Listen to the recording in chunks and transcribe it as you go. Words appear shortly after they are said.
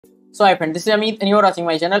So hi friend, this is Amit and you are watching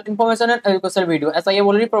my channel Information and Educational Video. As I have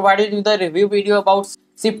already provided you the review video about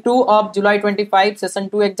SIP 2 of July 25 Session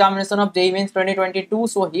 2 examination of JEE Mains 2022.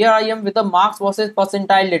 So here I am with the marks versus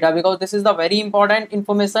percentile data because this is the very important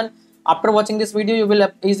information. After watching this video, you will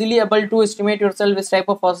easily able to estimate yourself which type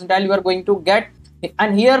of percentile you are going to get.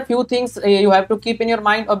 And here few things you have to keep in your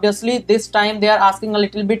mind. Obviously this time they are asking a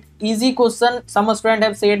little bit easy question. Some students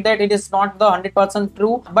have said that it is not the 100%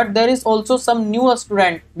 true, but there is also some new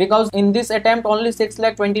student because in this attempt only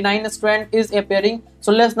 6,29,000 student is appearing,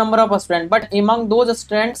 so less number of students. But among those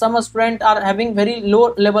students, some students are having very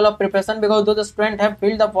low level of preparation because those students have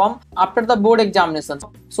filled the form after the board examination.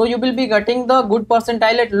 So you will be getting the good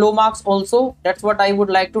percentile at low marks also. That's what I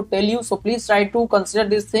would like to tell you. So please try to consider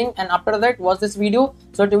this thing, and after that watch this video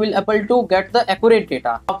so that you will able to get the accurate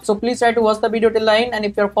data. So please try to watch the video till the end, and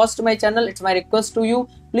if you're first to my channel, it's my request to you,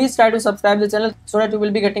 please try to subscribe the channel so that you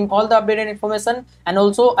will be getting all the updated information. And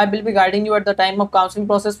also I will be guiding you at the time of counseling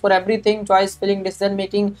process for everything: choice, filling, decision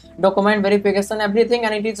making, document verification, everything.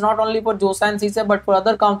 And it is not only for JOSA and CSA but for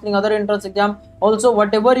other counseling, other entrance exam also.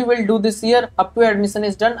 Whatever you will do this year up to admission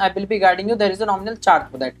is done, I will be guiding you. There is a nominal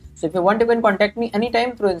charge for that. So if you want, you can contact me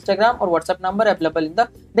anytime through Instagram or WhatsApp number available in the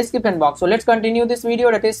description box. So let's continue this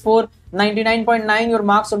video. That is for 99.9 your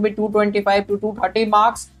marks will be 225 to 230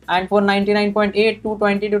 marks, and for 99.8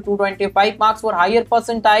 220 to 225 marks. For higher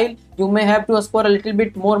percentile you may have to score a little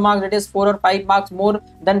bit more marks, that is 4 or 5 marks more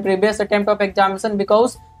than previous attempt of examination,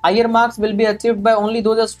 because higher marks will be achieved by only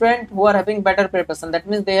those students who are having better preparation. That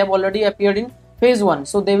means they have already appeared in phase 1,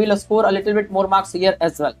 so they will score a little bit more marks here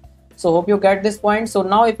as well. So hope you get this point. So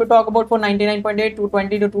now if you talk about for 99.8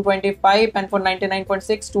 220 to 225, and for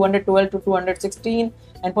 99.6 212 to 216,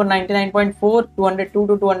 and for 99.4 202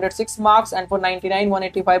 to 206 marks, and for 99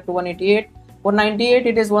 185 to 188. For 98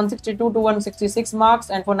 it is 162 to 166 marks,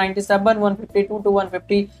 and for 97 152 to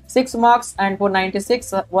 156 marks, and for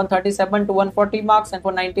 96 137 to 140 marks, and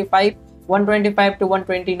for 95 125 to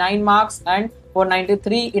 129 marks, and for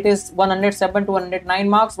 93 it is 107 to 109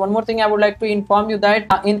 marks. One more thing I would like to inform you that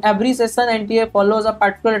in every session NTA follows a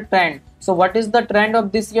particular trend. So what is the trend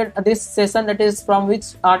of this year, this session, that is from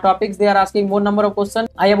which topics they are asking more number of questions?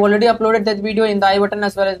 I have already uploaded that video in the I button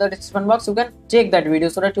as well as the description box. You can check that video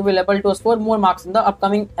so that you will able to score more marks in the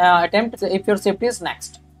upcoming attempt if your safety is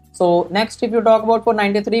next. So next, if you talk about for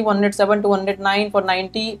 93 107 to 109, for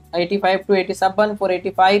 90 85 to 87, for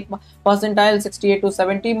 85 percentile 68 to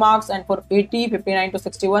 70 marks, and for 80 59 to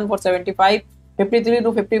 61, for 75 53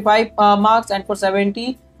 to 55 marks, and for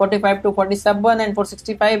 70 45 to 47, and for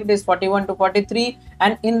 65 it is 41 to 43.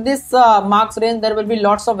 And in this marks range there will be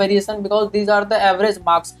lots of variation because these are the average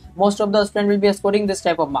marks. Most of the students will be scoring this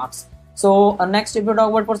type of marks. So next, if you talk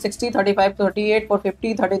about for 60 35 to 38, for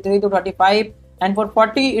 50 33 to 35, and for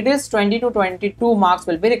 40 it is 20 to 22 marks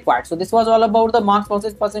will be required. So this was all about the marks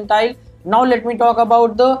versus percentile. Now let me talk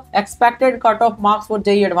about the expected cutoff marks for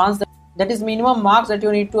JEE Advanced, that is minimum marks that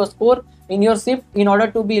you need to score in your SIP in order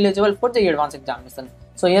to be eligible for JEE Advanced examination.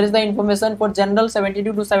 So here is the information for general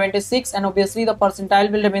 72 to 76, and obviously the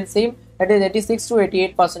percentile will remain same, that is 86 to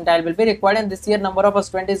 88 percentile will be required. And this year number of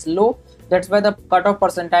students is low, that's why the cutoff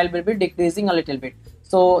percentile will be decreasing a little bit.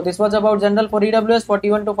 So this was about general. For EWS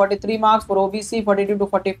 41 to 43 marks, for OBC 42 to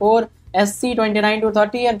 44, SC 29 to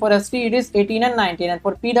 30, and for ST it is 18 and 19. And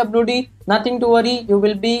for PWD, nothing to worry, you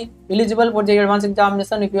will be eligible for JEE Advanced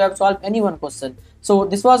examination if you have solved any one question. So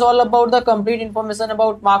this was all about the complete information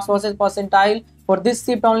about marks versus percentile for this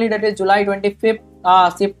SIP only, that is July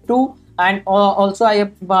 25th SIP 2. And also I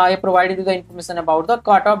have provided you the information about the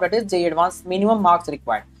cutoff, that is JEE Advanced minimum marks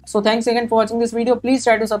required. So thanks again for watching this video. Please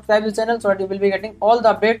try to subscribe to the channel so that you will be getting all the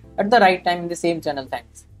update at the right time in the same channel.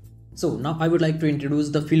 Thanks. So now I would like to introduce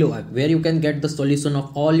the Philo app, where you can get the solution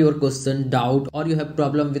of all your question, doubt, or you have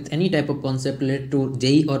problem with any type of concept related to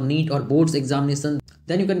JEE or NEET or boards examination.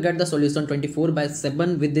 Then you can get the solution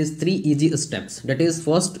 24/7 with these 3 easy steps. That is,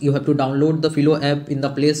 first you have to download the Philo app in the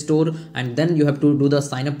Play Store, and then you have to do the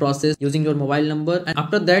sign up process using your mobile number. And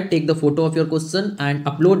after that, take the photo of your question and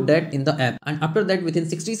upload that in the app. And after that, within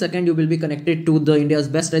 60 seconds, you will be connected to the India's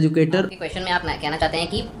best educator. Question में आप कहना चाहते हैं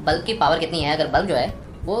कि bulb की power कितनी है? अगर बल्ब जो है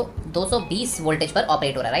वो 220 वोल्टेज पर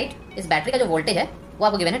ऑपरेट हो रहा है, राइट? इस बैटरी का जो वोल्टेज है वो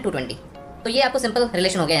आपको गिवन है 220. तो ये आपको सिंपल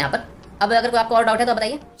रिलेशन हो गया यहाँ पर. अब अगर कोई आपको और डाउट है तो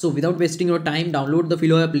बताइए. So without wasting your time, download the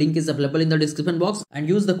Philo app. Link is available in the description box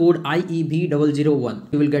and use the code IEB001.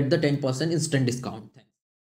 You will get the 10% instant discount.